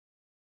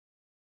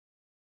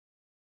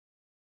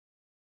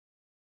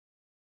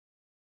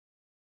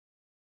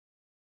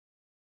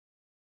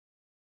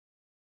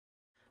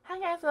Hi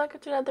guys, welcome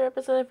to another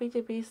episode of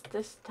FTB.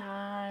 This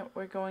time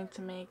we're going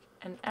to make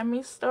an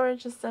Emmy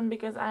storage system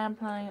because I am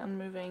planning on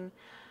moving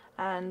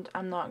and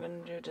I'm not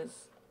going to do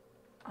this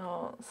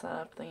whole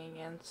setup thing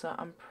again. So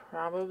I'm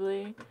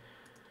probably,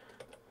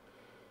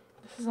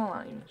 this is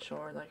not even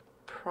sure, like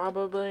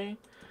probably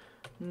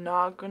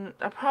not gonna,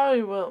 I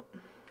probably will,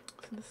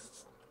 so this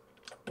is,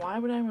 why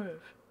would I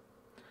move?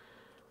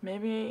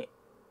 Maybe,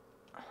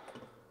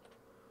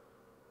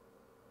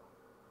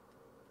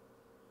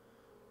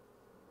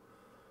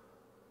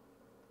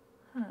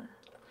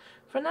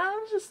 for now,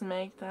 let's just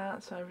make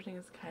that so everything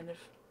is kind of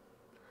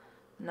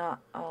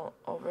not all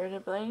over the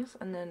place,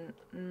 and then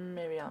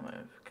maybe I'll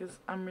move, because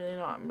I'm really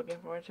not looking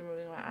forward to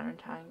moving my iron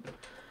tank,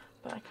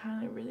 but I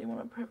kind of really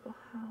want a purple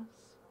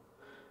house.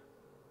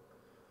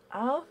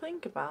 I'll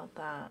think about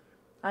that.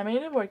 I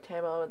made a work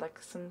table with like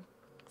some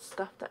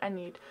stuff that I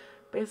need,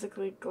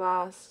 basically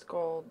glass,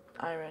 gold,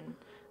 iron,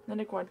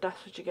 nether quartz.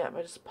 That's what you get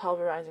by just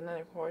pulverizing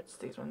nether quartz,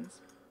 these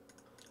ones.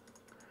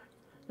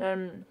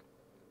 Then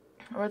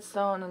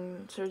redstone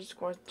and surge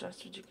quartz,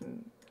 just what you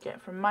can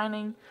get from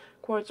mining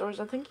quartz ores.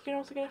 I think you can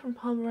also get it from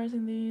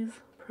pulverizing these,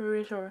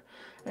 pretty sure.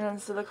 And then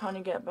silicon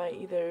you get by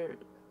either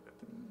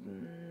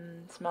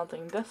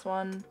smelting this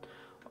one,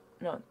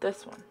 no,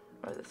 this one,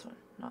 or this one,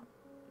 not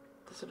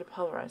the sort of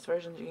pulverized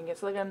versions. You can get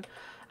silicon,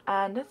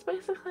 and that's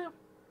basically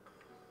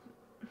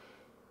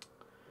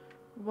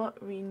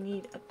what we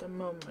need at the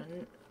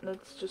moment.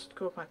 Let's just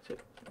go back to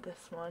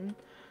this one.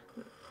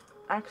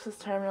 Access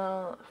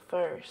terminal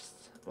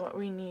first. What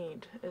we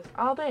need is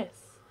all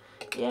this.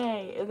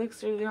 Yay! It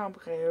looks really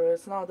complicated, but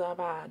it's not that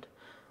bad.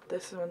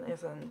 This one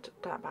isn't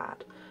that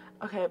bad.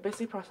 Okay,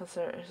 basic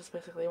processor is just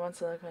basically one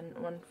silicon,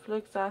 one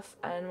flux dust,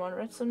 and one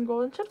redstone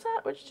gold and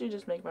chipset, which you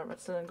just make by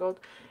redstone and gold.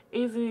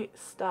 Easy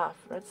stuff.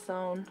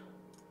 Redstone,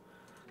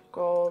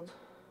 gold,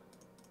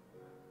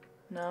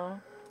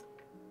 no,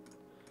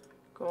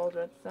 gold,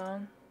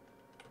 redstone.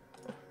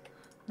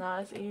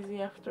 Not as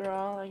easy after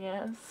all, I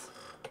guess.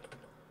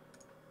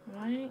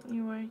 Why ain't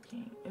you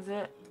working? Is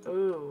it?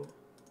 Ooh.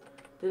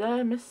 Did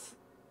I miss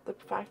the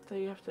fact that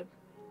you have to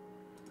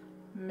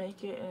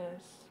make it in an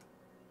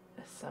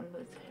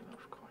assembly table,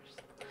 of course.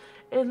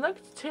 It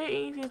looked too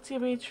easy to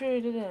be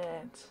true, didn't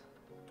it?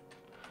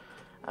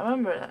 I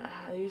remember that.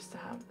 I used to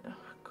have... Oh,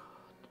 God.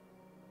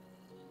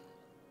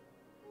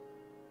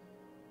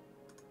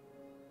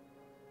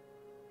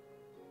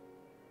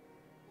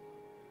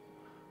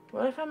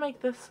 What if I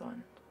make this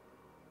one?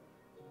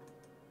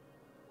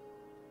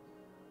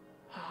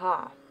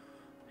 Haha.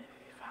 Maybe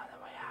we found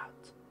a way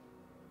out.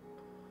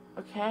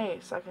 Okay,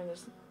 so I can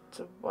just...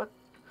 So what?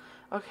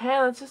 Okay,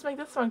 let's just make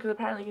this one, because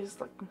apparently you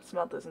just like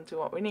smelt this into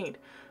what we need.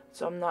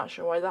 So I'm not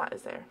sure why that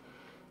is there.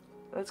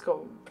 Let's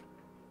go.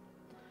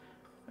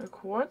 A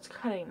quartz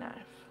cutting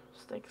knife.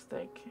 Stick,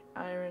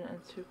 iron, and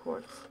 2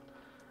 quartz.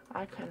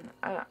 I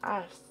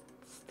have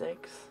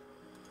sticks.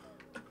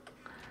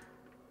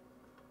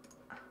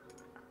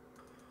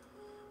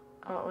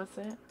 Oh, what's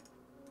it?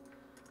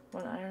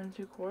 1 iron,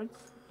 2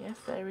 quartz? Yes,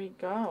 there we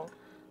go.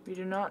 We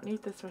do not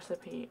need this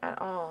recipe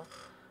at all.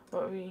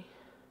 What we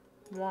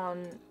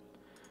want...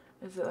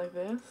 Is it like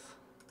this?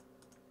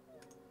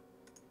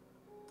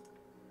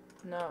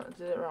 No, I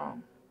did it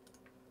wrong.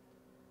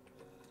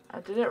 I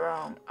did it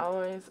wrong.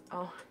 Always.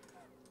 Oh.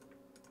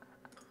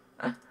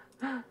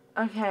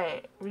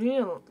 Okay, we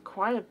need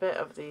quite a bit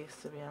of these,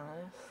 to be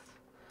honest.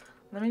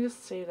 Let me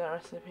just save that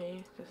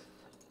recipe.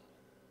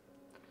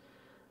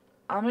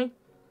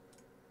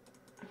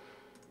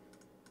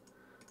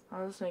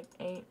 I'll just make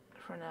 8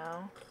 for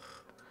now.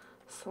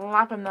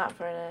 Slap in that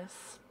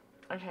furnace.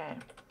 Okay.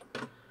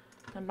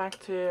 And back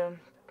to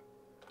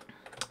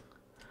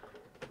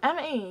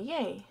ME,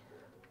 yay!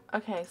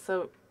 Okay,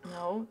 so,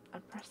 no, I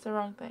pressed the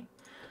wrong thing.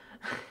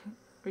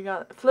 We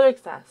got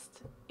fluix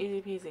dust,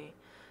 easy peasy.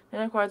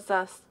 Nether quartz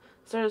dust,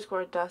 surge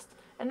quartz dust,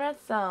 and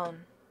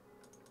redstone.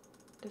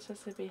 This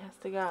recipe has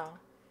to go.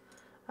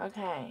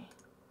 Okay,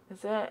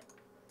 is it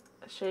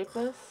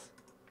shapeless?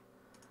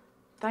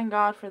 Thank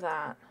God for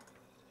that.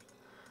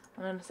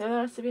 I'm going to save the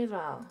recipe as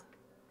well.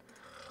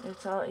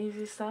 It's all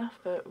easy stuff,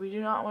 but we do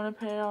not want to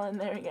put it all in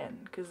there again,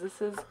 because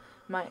this is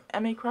my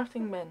Emmy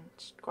crafting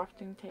bench,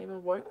 crafting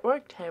table,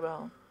 work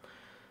table.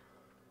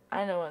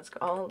 I know what it's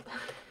called.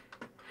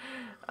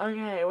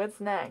 Okay, what's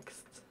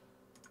next?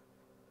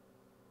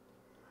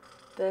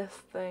 This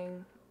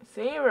thing.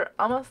 See, we're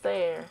almost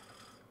there.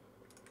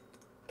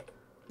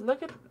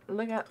 Look at,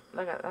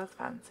 that's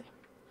fancy.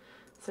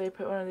 So you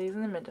put one of these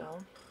in the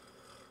middle.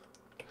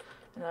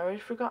 And I already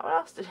forgot what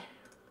else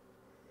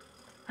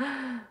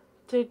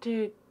to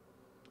do.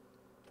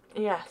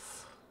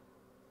 Yes.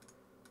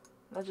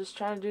 Let's just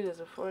try to do this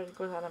before it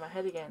goes out of my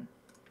head again.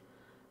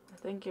 I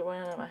think it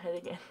went out of my head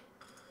again.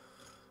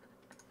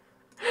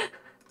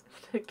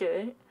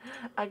 Okay,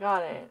 I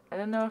got it. I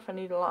don't know if I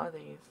need a lot of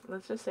these.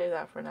 Let's just save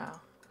that for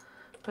now.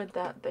 Put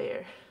that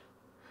there.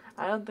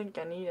 I don't think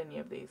I need any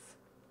of these.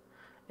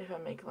 If I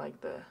make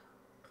like the...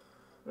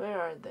 Where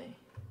are they?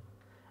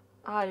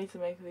 Oh, I need to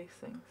make these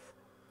things.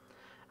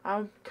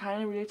 I'm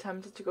kind of really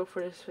tempted to go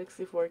for the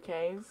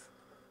 64Ks.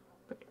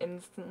 like,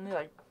 instantly,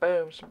 like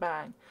boom,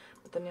 shebang.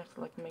 But then you have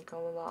to like make a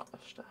lot of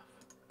stuff.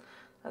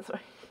 That's why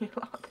you need a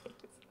lot of things.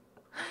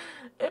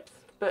 Oops,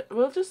 but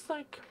we'll just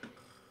like,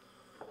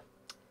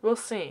 we'll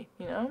see,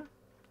 you know?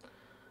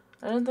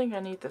 I don't think I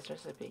need this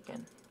recipe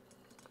again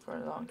for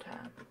a long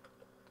time.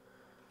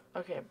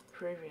 Okay,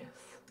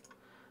 previous.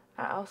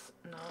 I also,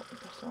 no,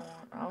 that's not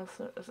one. I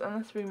also,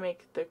 unless we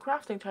make the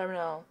crafting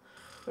terminal,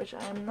 which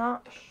I'm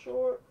not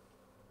sure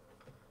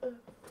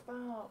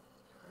about.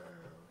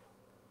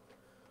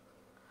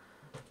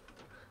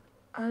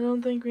 I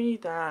don't think we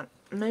need that.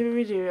 Maybe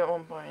we do at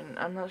one point.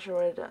 I'm not sure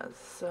what it does.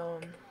 So,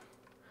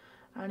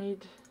 I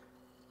need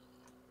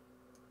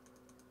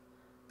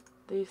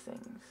these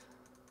things.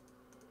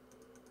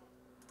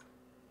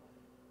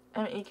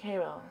 ME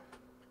cable.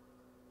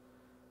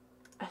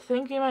 I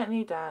think we might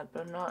need that,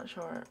 but I'm not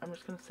sure. I'm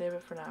just gonna save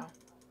it for now.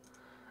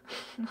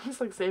 I'm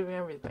just like saving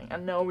everything.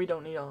 And no, we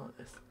don't need all of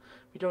this.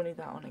 We don't need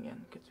that one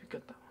again, because we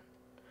got that one.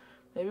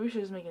 Maybe we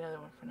should just make another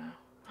one for now.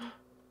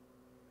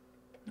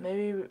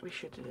 Maybe we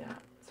should do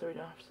that, so we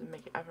don't have to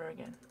make it ever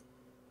again.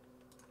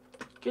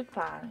 Good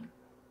planning.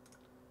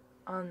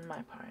 On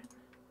my part.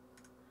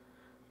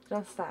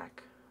 Don't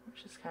stack,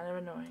 which is kind of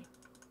annoying.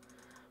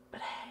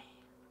 But hey.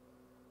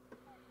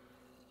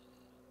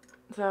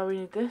 So we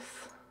need this,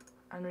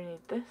 and we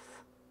need this,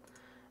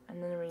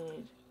 and then we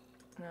need,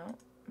 no,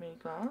 we need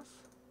glass.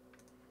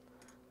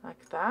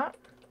 Like that.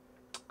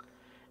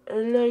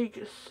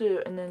 Like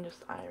so, and then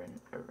just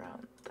iron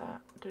around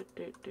that.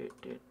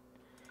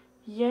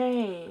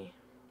 Yay!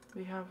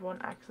 We have one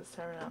access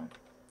terminal.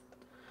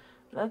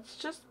 Let's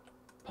just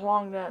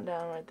plonk that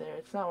down right there.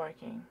 It's not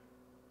working.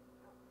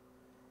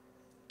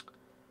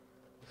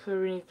 So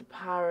we need to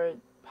power.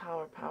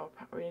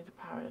 We need to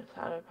power this.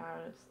 How do I power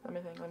this? Let me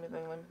think.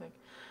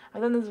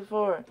 I've done this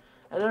before.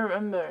 I don't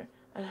remember.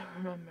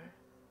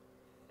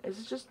 Is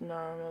it just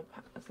normal?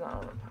 It's not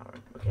normal power.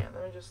 Okay,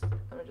 let me just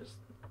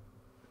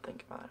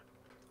think about it.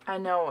 I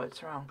know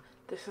what's wrong.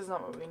 This is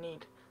not what we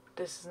need.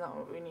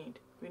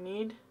 We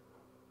need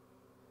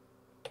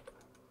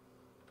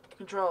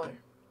controller.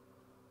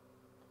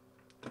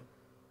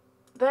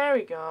 There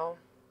we go.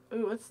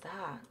 Ooh, what's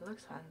that? It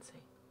looks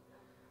fancy.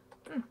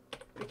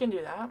 We can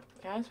do that.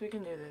 Guys, we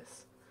can do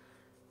this.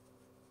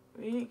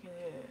 We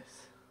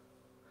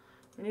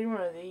need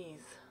one of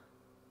these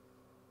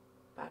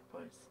bad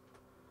boys.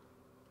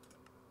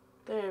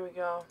 There we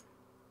go.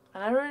 I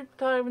never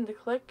thought even to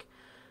click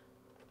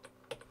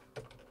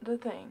the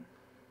thing.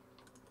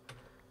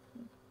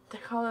 They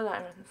call it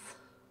diamonds.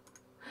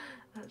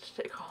 That's what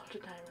they call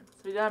it diamonds.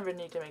 We never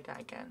need to make that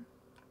again.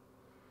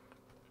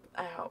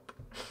 I hope.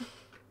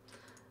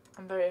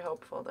 I'm very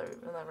hopeful that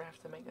we'll never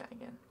have to make that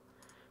again.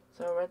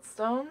 So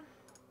redstone,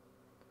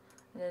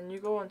 and then you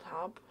go on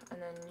top,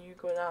 and then you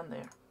go down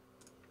there.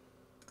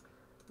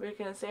 We're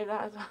gonna save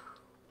that as well.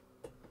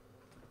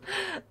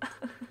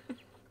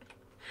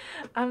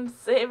 I'm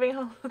saving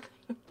all the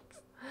things.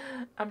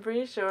 I'm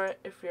pretty sure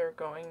if you're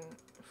going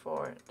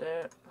for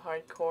the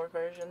hardcore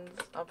versions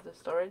of the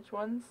storage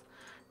ones,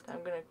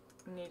 I'm gonna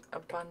need a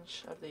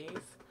bunch of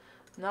these.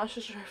 Not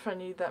so sure if I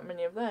need that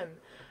many of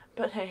them,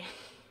 but hey,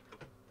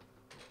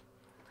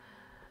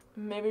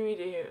 maybe we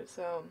do.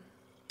 So,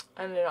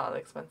 and they're not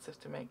expensive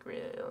to make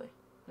really.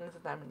 And the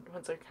diamond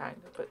ones are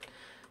kind, but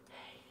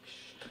hey,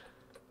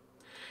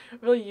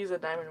 we'll use the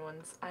diamond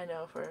ones. I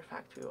know for a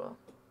fact we will.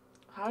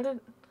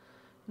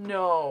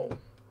 No.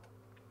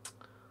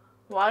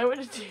 Why would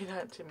it do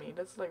that to me?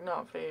 That's like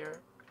not fair.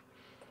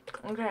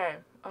 Okay.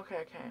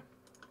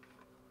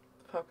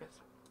 Focus.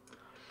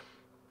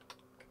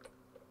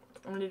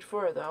 We need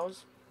 4 of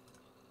those.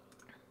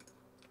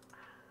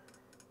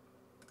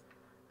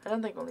 I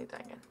don't think we'll need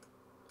that again.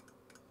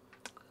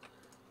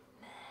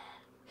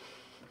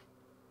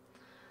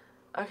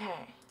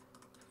 Okay.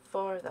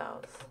 4 of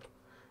those.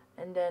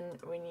 And then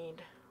we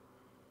need...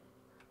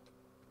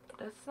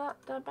 That's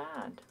not that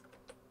bad.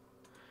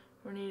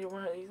 We need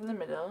one of these in the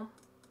middle.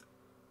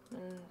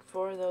 And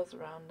 4 of those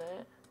around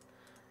it.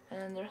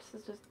 And the rest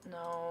is just...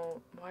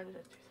 No. Why did I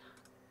do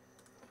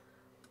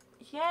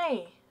that?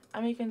 Yay!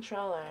 I'm a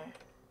controller.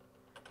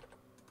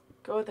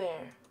 Go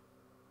there.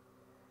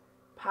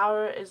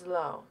 Power is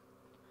low.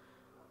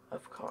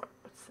 Of course.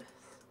 What's this?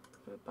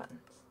 Ooh,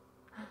 buttons.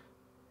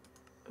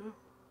 Ooh.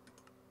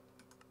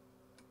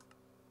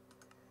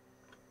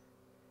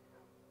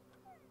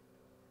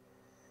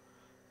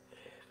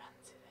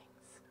 Fancy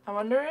things. I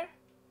wonder...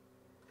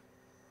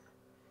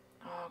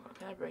 Oh,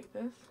 can I break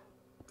this?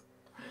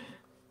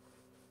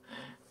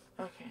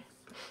 Okay.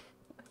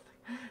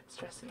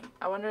 Stressing me.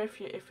 I wonder if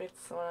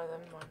it's one of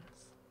them ones.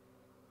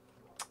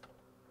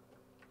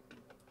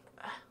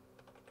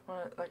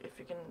 Like if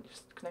you can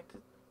just connect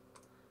it.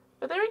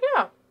 But there we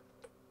go.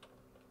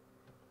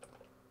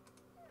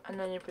 And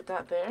then you put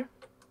that there.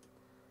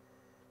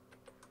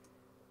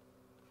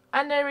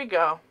 And there we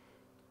go.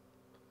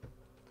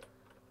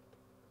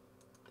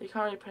 You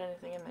can't really put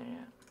anything in there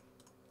yet.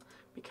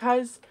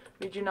 Because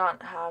we do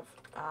not have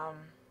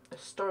a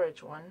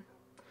storage one.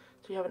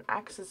 So you have an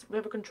access, we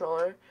have a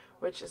controller,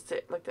 which is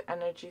like the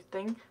energy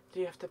thing. So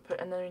you have to put,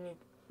 and then we need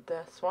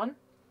this one,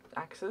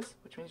 axis,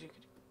 which means you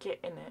could get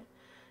in it.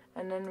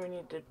 And then we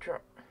need to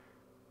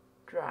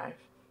drive,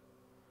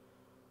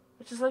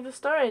 which is like the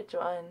storage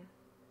one.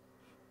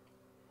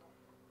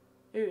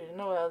 Ooh, you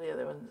know what all the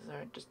other ones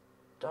are. Just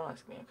don't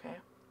ask me, okay?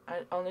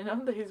 I only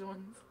know these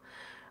ones.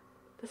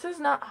 This is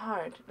not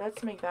hard.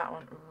 Let's make that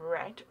one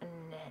right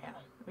now.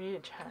 We need a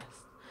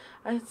chest.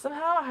 I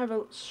somehow have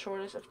a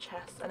shortage of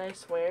chests, and I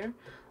swear,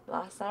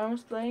 last time I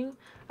was playing,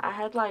 I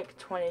had like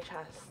 20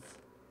 chests,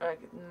 or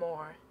like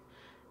more,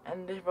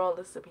 and they've all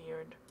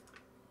disappeared.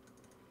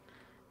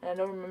 And I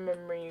don't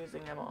remember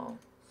using them all,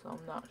 so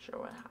I'm not sure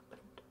what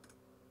happened.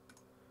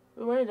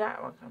 Ooh, where did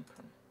that one come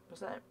from?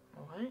 Was that,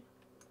 what?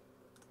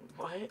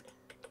 What?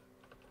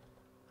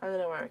 I don't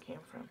know where it came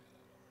from.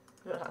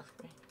 Don't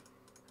ask me.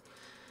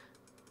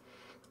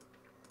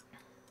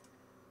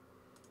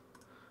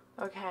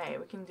 Okay,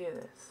 we can do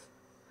this.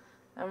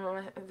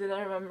 Did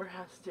I remember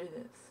how to do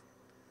this?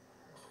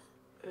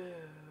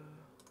 Ooh.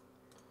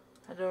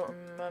 I don't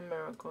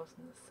remember what goes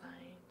on the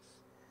sides.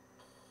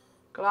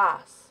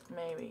 Glass,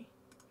 maybe.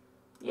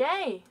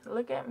 Yay!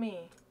 Look at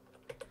me.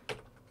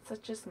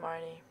 Such a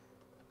smarty.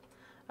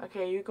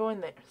 Okay, you go in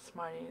there,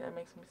 smarty. That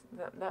makes me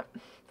that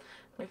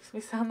makes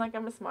me sound like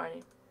I'm a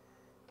smarty.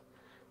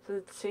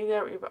 So see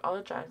there, you put all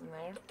the drives in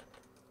there,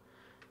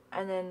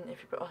 and then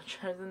if you put all the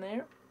drives in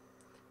there,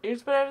 you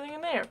just put everything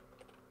in there.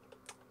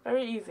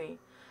 Very easy.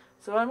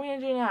 So what I'm gonna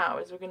do now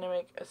is we're gonna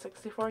make a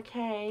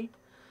 64K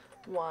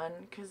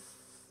one, cause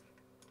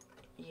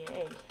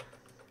yay.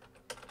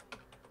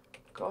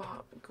 Go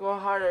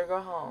hard or go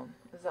home.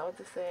 Is that what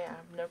to say? I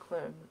have no clue.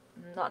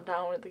 I'm not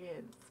down with the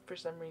kids for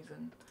some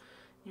reason.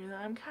 Even though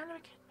I'm kind of a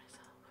kid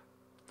myself.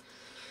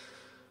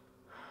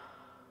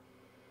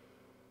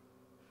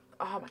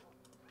 Oh my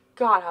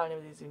god, how many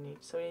of these do you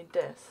need? So we need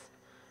this,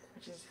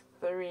 which is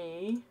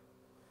 3.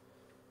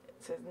 It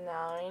says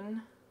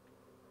 9.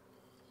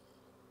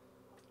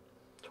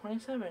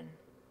 27,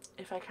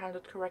 if I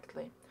counted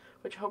correctly,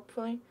 which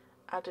hopefully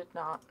I did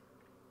not.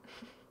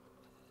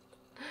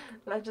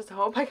 Let's just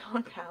hope I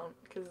can't count,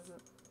 because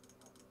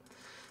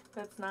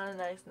that's not a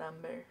nice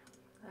number.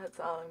 That's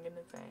all I'm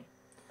gonna say.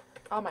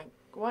 Oh my,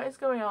 what is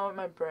going on with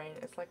my brain?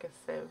 It's like a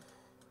sieve.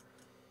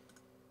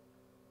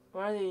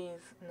 1 of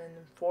these, and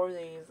then 4 of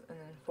these, and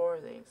then 4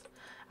 of these.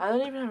 I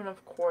don't even have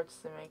enough quartz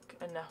to make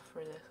enough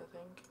for this, I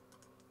think.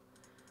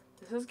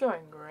 This is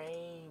going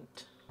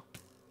great.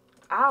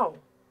 Ow!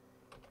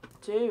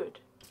 Dude.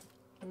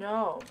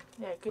 No.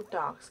 Yeah, good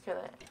dogs. Kill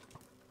it.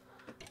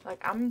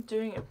 Like, I'm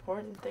doing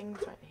important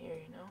things right here,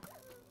 you know?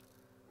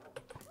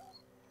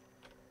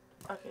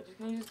 Okay,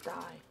 can you just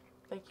die?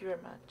 Thank you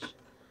very much.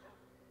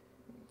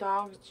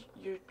 Dogs,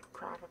 you're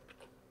crap.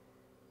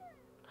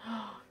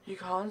 You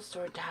can't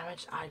store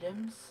damaged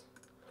items?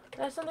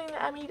 That's something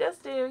that Emmy does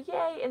do.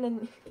 Yay! And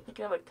then you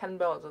can have like 10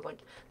 bells with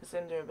like the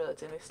same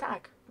durability, and they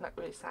stack. Not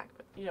really stack,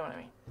 but you know what I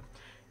mean.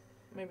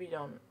 Maybe you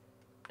don't.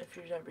 If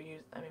you've never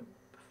used, I mean,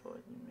 before,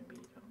 maybe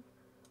you don't.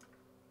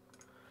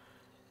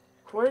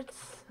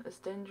 Quartz is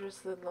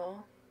dangerously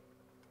low.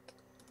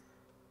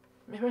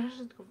 Maybe I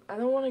should go. I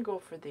don't want to go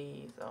for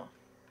these though.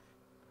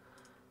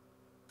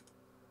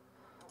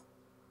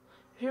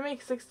 If you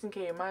make 16K,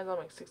 you might as well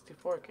make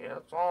 64K.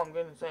 That's all I'm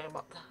gonna say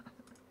about that.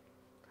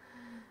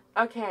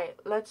 Okay,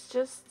 let's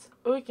just.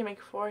 Oh, we can make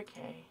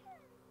 4K.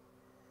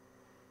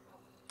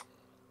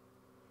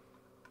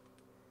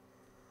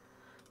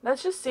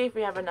 Let's just see if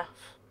we have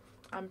enough.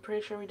 I'm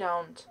pretty sure we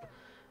don't.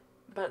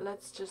 But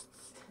let's just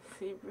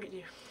see if we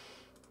do.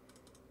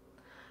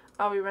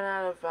 Oh, we ran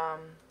out of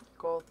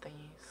gold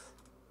thingies.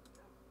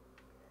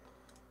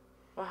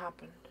 What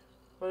happened?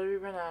 What did we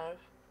run out of?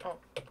 Oh,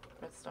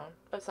 redstone.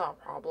 That's not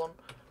a problem.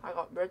 I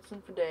got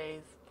redstone for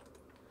days.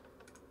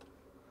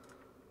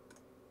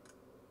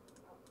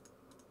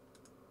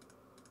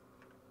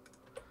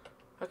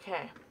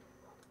 Okay.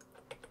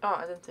 Oh,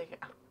 I didn't take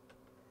it.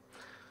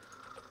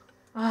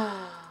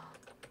 My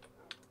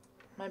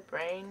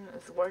brain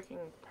is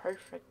working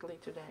perfectly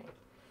today.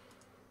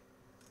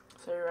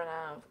 So we ran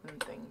out of them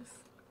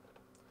things.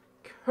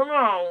 Come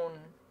on!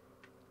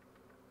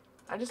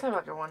 I just have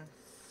like a one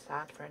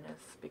sad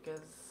furnace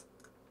because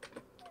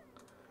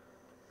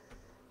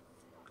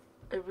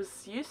it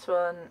was useful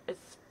and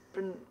it's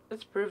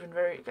proven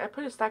very. I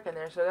put a stack in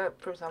there, so that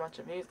proves how much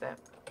I've used it.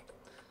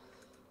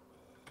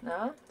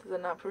 No? Does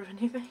it not prove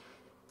anything?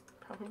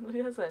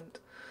 Probably doesn't.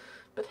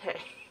 But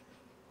hey,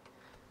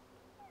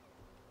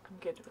 I'm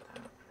good with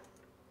that.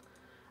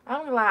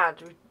 I'm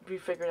glad we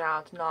figured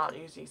out to not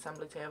use the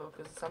assembly table,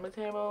 because the assembly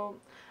table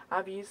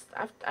I've used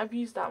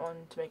that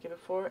one to make it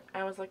before.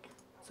 I was like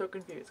so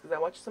confused because I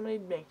watched somebody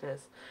make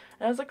this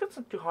and I was like, that's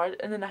not too hard,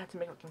 and then I had to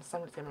make like an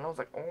assembly table and I was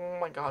like, oh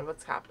my god,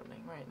 what's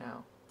happening right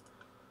now?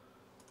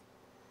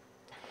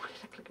 Why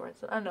did I click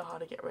redstone? I don't know how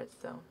to get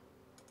redstone.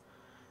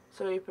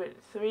 So we put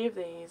 3 of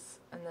these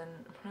and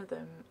then 1 of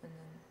them, and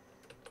then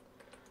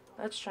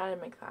let's try to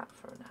make that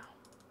for now.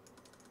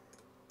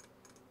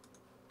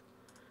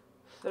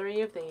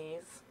 3 of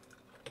these,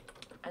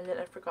 and then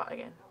I forgot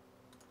again.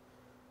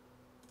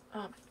 Oh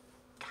my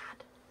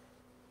god.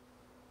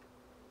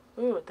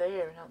 Ooh,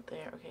 there, not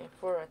there. Okay,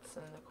 4 reds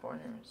in the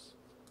corners.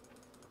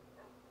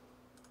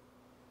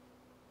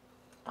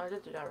 I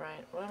did do that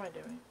right. What am I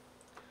doing?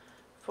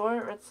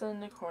 4 reds in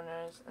the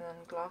corners, and then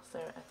gloss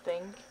there, I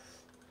think.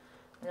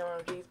 And then one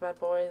of these bad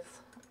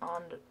boys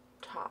on the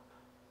top.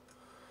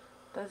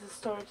 That's a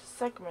storage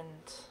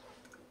segment.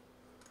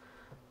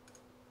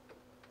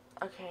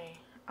 Okay,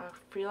 I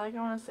feel like I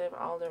want to save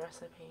all the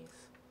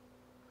recipes,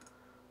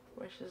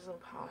 which is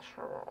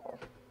impossible.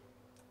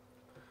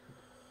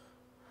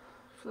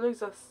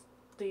 Looks like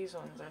these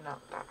ones are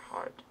not that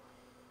hard.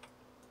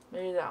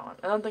 Maybe that one.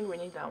 I don't think we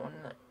need that one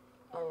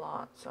a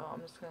lot, so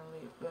I'm just gonna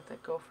let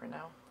that go for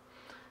now.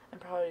 And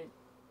probably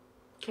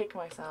kick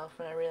myself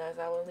when I realize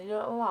I will need it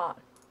a lot.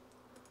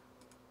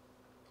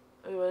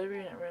 Ooh, what did we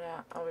run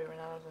out? Oh, we ran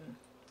out of them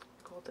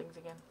cool things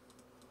again.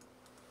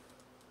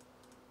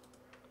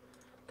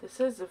 This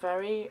is a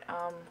very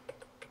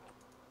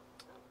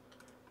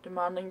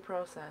demanding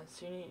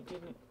process.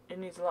 It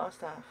needs a lot of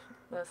stuff.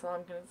 That's all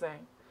I'm gonna say.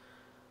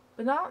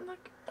 But not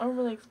like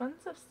overly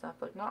expensive stuff.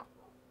 Like not,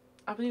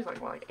 I believe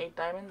like what, like 8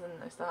 diamonds,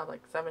 and I still have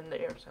like 7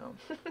 there, so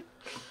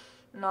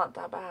not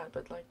that bad.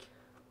 But like,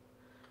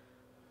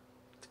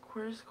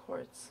 where's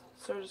quartz?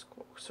 Surge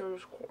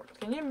quartz.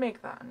 Can you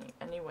make that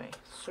anyway?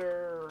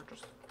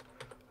 Surge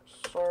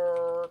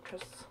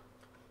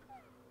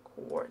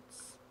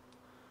quartz.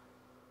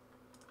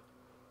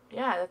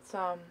 Yeah, that's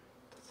a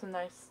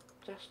nice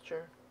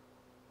gesture.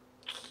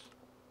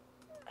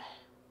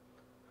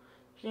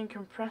 You can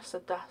compress the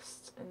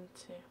dust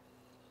into,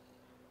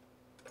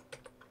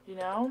 you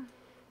know?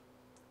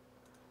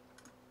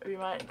 We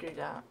might do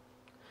that.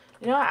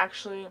 You know, I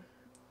actually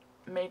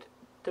made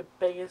the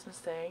biggest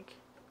mistake.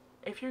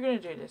 If you're gonna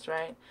do this,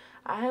 right?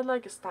 I had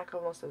like a stack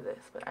of most of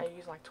this, but I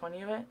used like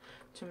 20 of it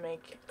to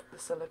make the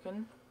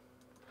silicone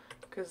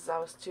because I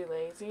was too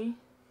lazy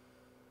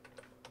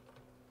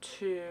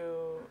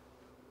to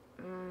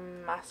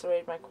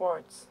macerate my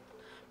quartz.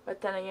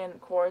 But then again,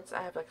 quartz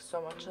I have like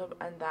so much of,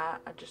 and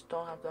that I just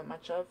don't have that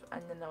much of.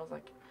 And then I was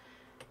like,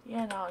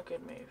 yeah, not a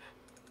good move.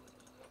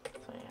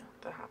 So yeah,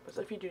 that happens.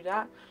 If you do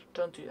that,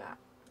 don't do that.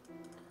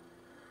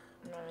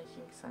 Not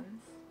making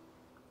sense.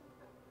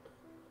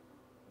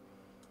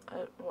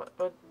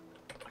 What?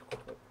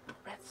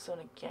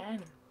 Redstone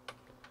again.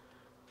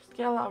 Just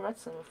get a lot of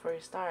redstone before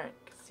you start,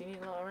 because you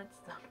need a lot of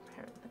redstone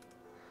apparently.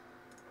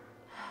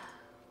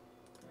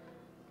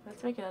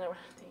 Let's make another one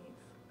of these.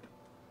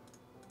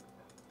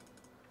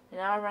 And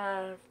now I run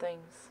out of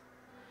things.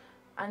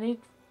 I need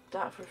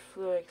that for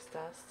fluix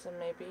dust, so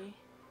maybe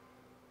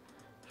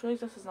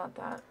fluix dust is not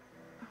that.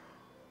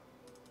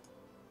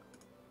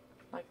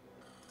 Like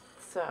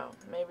so,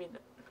 maybe.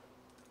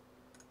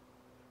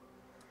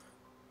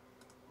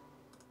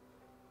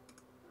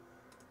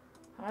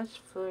 How much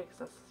fluix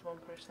dust does one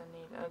person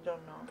need? I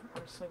don't know.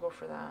 I'm just gonna go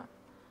for that.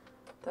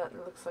 That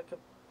looks like a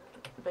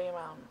big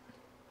amount.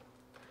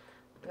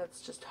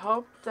 Let's just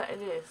hope that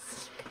it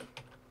is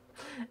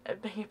a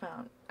big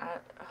amount.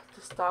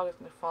 This dog is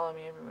gonna follow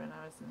me everywhere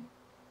now, isn't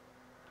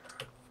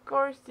he? Of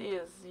course he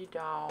is, you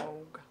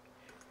dog.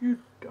 You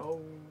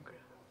dog.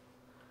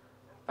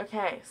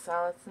 Okay, so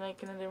let's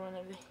make another one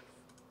of these.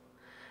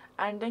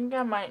 I think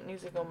I might need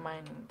to go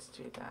mining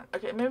to do that.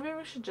 Okay, maybe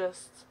we should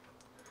just,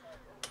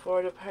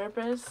 for the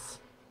purpose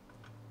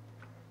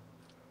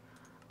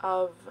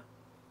of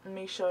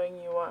me showing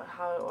you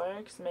how it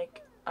works,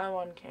 make a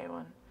 1K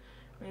one.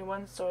 We need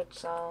 1 storage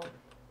cell,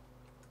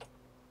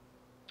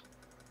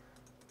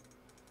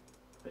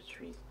 which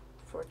we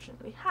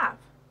fortunately have.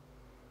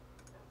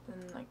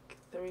 Then like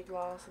 3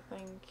 glass, I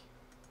think.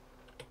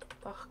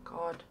 Oh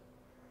god.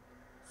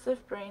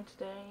 Stiff brain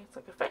today. It's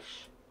like a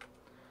fish.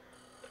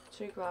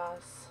 2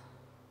 glass.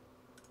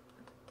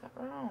 I did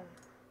that wrong.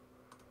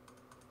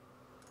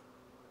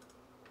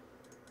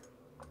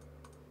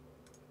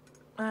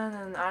 And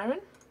then iron.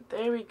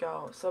 There we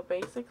go. So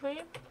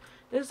basically,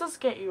 this does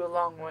get you a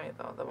long way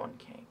though, the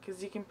 1K.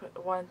 Because you can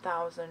put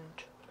 1,000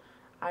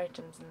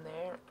 items in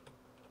there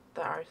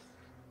that are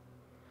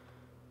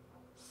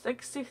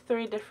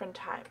 63 different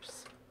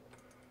types.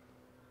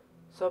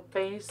 So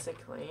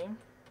basically,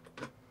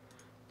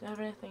 do I have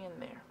anything in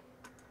there?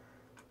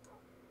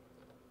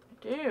 I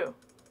do.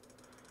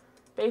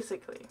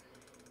 Basically,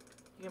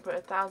 you can put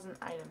 1,000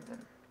 items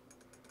in.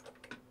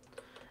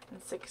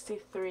 And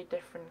 63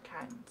 different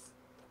kinds.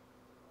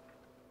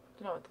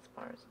 I don't know what this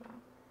bar is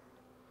about.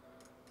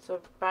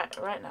 So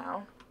right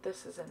now,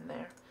 this is in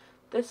there.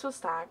 This will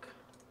stack,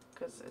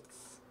 because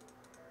it's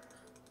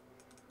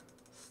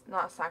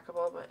not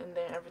stackable, but in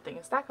there everything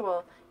is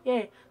stackable.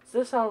 Yay! So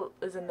this all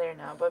is in there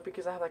now, but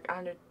because I have like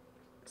 100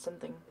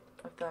 something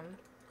of them,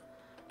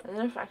 I don't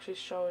know if it actually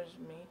shows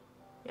me.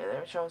 Yeah,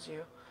 there it shows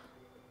you.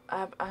 I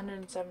have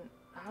 107.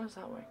 How does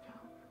that work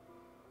out?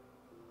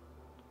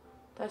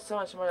 That's so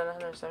much more than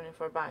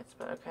 174 bytes,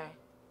 but okay.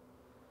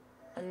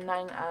 And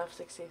 9 out of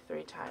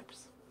 63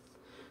 types.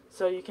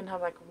 So you can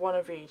have like 1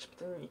 of each, but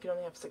then you can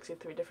only have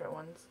 63 different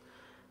ones.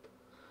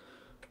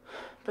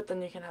 But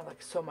then you can have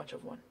like so much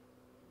of one.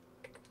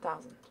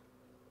 1,000.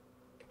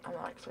 I'm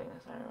not explaining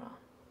this very well.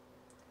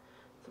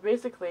 So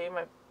basically,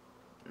 my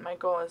my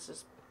goal is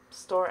just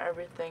store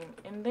everything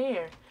in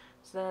there.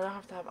 So then I don't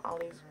have to have all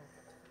these.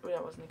 Well,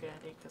 that wasn't a good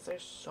idea because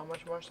there's so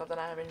much more stuff than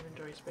I have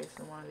inventory space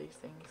in one of these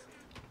things.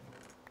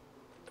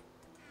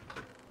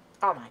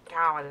 Oh my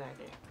god, what did I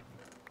do?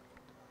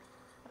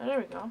 Oh, there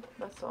we go.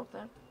 That solved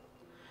that.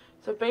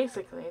 So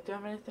basically, do I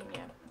have anything?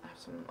 Yeah, I have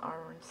some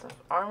armor and stuff.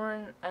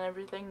 Armor and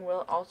everything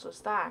will also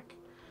stack.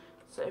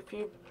 So if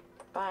you,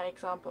 by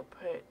example,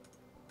 put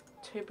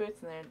 2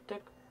 boots in there,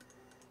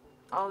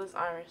 all this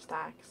armor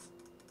stacks.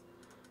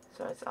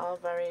 So it's all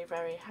very,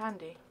 very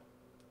handy.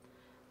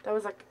 That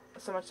was like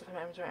so much stuff in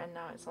my inventory, and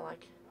now it's all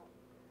like,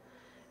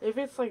 if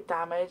it's like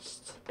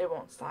damaged, it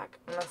won't stack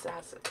unless it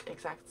has the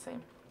exact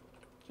same.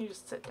 You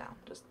just sit down,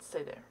 just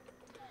stay there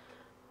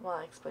while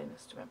I explain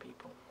this to my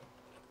people.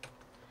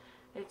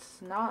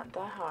 It's not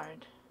that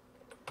hard.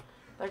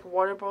 Like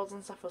water bowls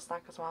and stuff will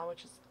stack as well,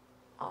 which is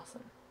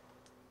awesome.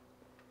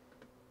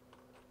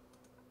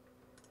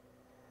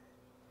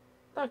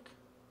 Look,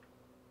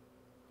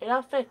 it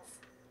all fits.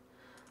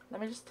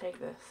 Let me just take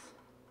this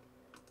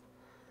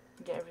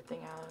and get everything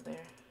out of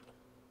there,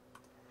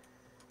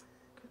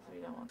 because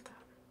we don't want that.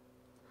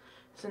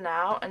 So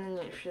now, and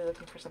then if you're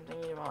looking for something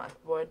you want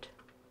like wood,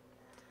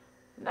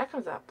 and that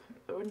comes up.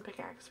 A wooden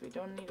pickaxe. We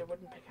don't need a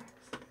wooden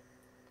pickaxe.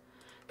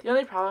 The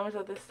only problem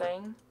with this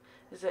thing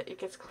is that it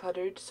gets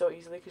cluttered so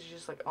easily because you're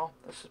just like, oh,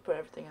 let's just put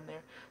everything in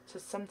there. So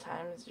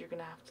sometimes you're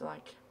gonna have to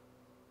like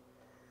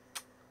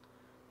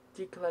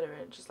declutter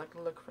it, just like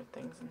look for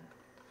things and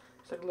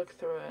just like look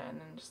through it and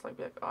then just like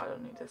be like, oh, I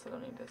don't need this, I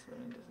don't need this, I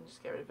don't need this, and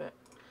just get rid of it.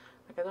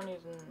 Like I don't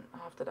even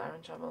have that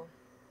iron shovel.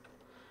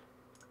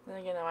 Then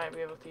again, I might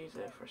be able to use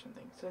it for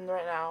something. So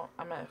right now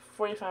I'm at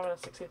 45 out of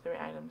 63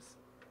 items,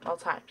 all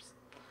types.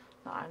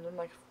 Not items. I'm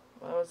like,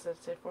 what was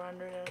it? Say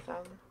 400 or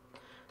 1,000.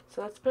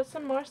 So let's put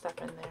some more stuff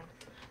in there.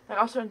 Like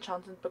also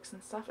enchanted books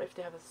and stuff. If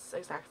they have the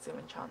exact same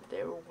enchant,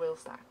 they will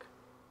stack.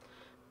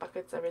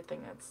 Buckets,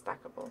 everything that's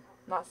stackable.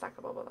 Not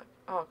stackable, but like,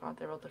 oh god,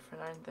 they're all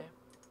different, aren't they?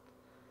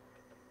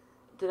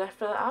 Did I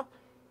fill it up?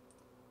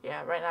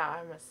 Yeah, right now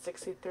I'm at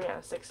 63 out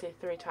of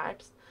 63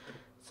 types.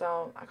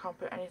 So I can't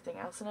put anything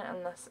else in it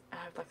unless I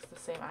have like the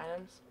same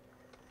items.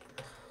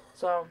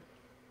 So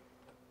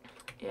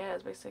yeah,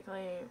 it's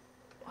basically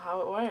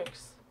how it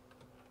works.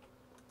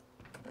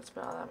 Let's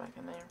put all that back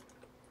in there.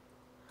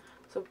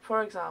 So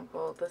for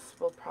example, this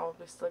will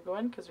probably still go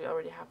in because we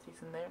already have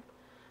these in there.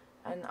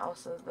 And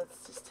also,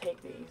 let's just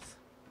take these.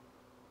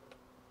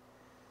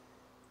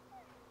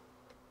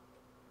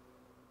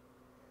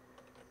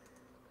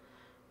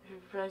 If you,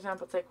 for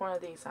example, take one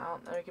of these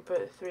out, then we can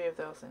put 3 of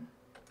those in.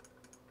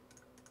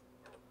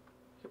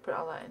 We can put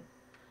all that in.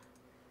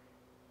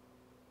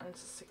 And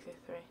it's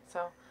 63.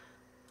 So,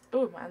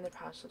 ooh, my ender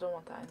pouch, I don't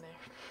want that in there.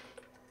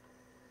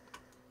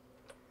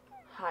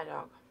 Hi,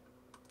 dog.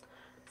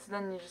 So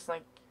then you just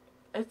like,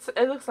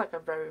 it looks like a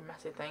very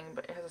messy thing,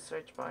 but it has a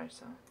search bar,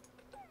 so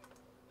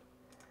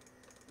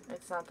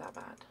it's not that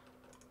bad.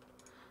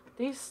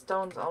 These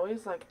stones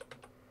always like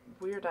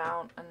weird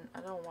out, and I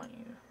don't want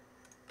you.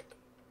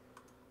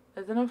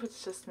 I don't know if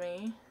it's just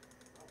me.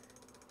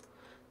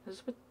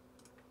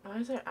 Why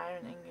is there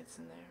iron ingots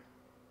in there?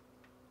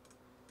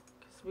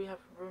 Because we have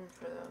room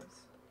for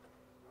those.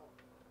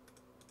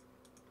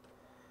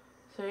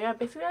 So yeah,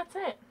 basically that's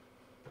it.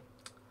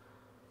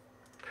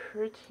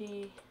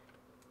 Pretty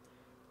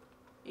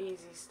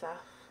easy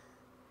stuff.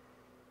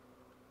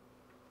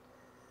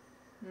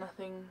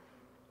 Nothing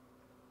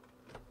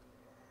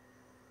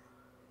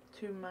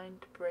too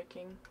mind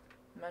breaking,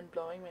 mind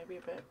blowing maybe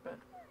a bit, but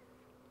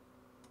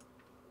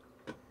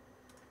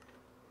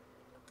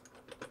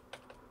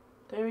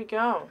there we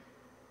go.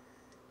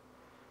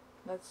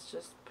 Let's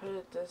just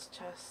put this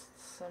chest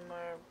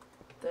somewhere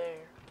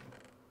there,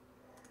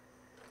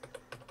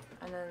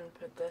 and then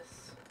put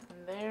this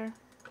in there.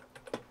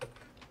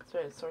 So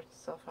it sorts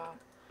itself out.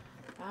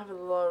 I have a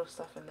lot of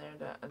stuff in there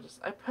that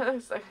I put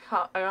this, I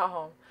got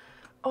home.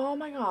 Oh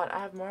my god, I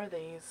have more of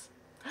these.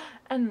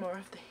 And more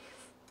of these.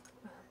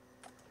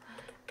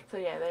 So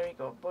yeah, there we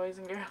go. Boys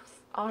and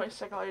girls, always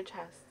check all your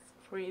chests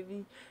before you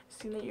even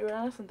see that you run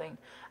out of something.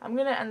 I'm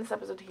going to end this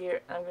episode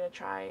here, and I'm going to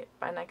try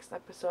by next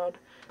episode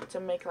to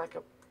make like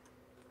a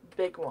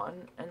big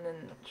one, and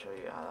then show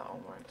you how that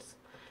one works.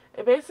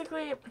 It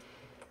basically,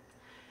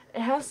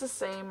 it has the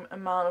same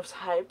amount of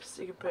types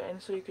you can put in,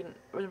 so you can,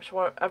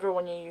 whichever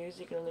one you use,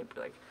 you can only put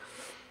like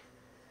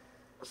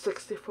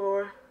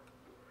 64.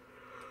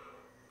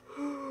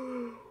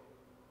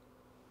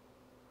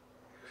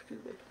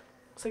 Excuse me.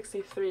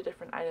 63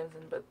 different items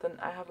in, but then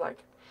I have like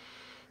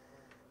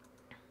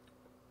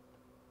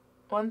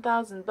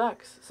 1,000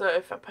 bucks. So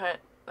if I put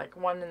like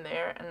one in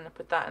there and I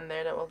put that in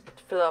there, that will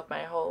fill up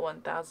my whole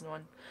 1,000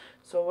 one.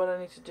 So what I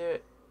need to do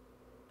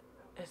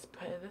is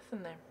put this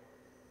in there.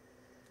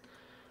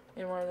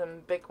 In one of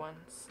them big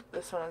ones.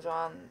 This one as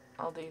well, and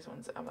all these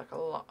ones I have like a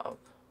lot of,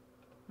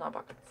 not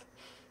buckets.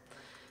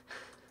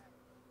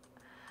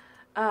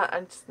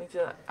 I just need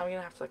to, I'm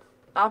gonna have to like,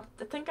 I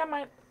think I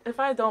might, if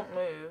I don't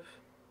move,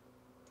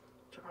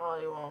 which I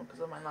probably won't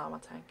because of my lava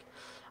tank,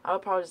 I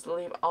would probably just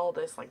leave all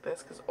this like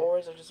this because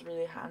ores are just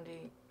really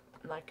handy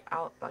like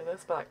out like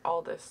this, but like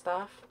all this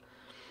stuff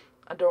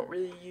I don't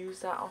really use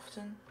that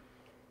often.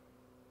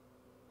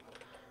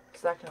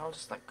 So that can all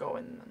just like go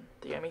in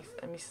the ME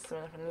system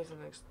if I'm using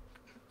the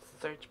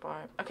search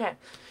bar. Okay,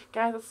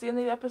 guys, that's the end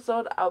of the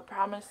episode. I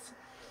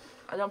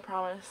don't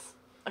promise.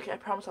 Okay, I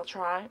promise I'll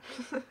try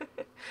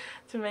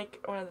to make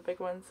one of the big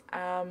ones.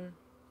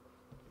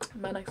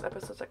 My next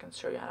episodes I can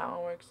show you how that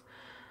one works.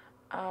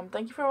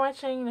 Thank you for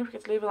watching. Don't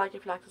forget to leave a like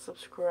if you like to,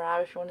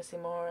 subscribe if you want to see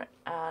more,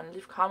 and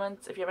leave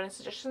comments if you have any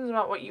suggestions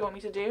about what you want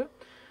me to do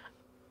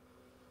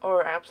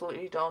or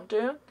absolutely don't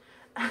do.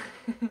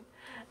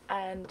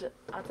 And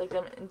I'll take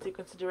them into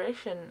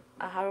consideration.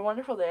 Have a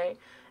wonderful day,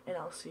 and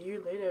I'll see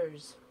you later.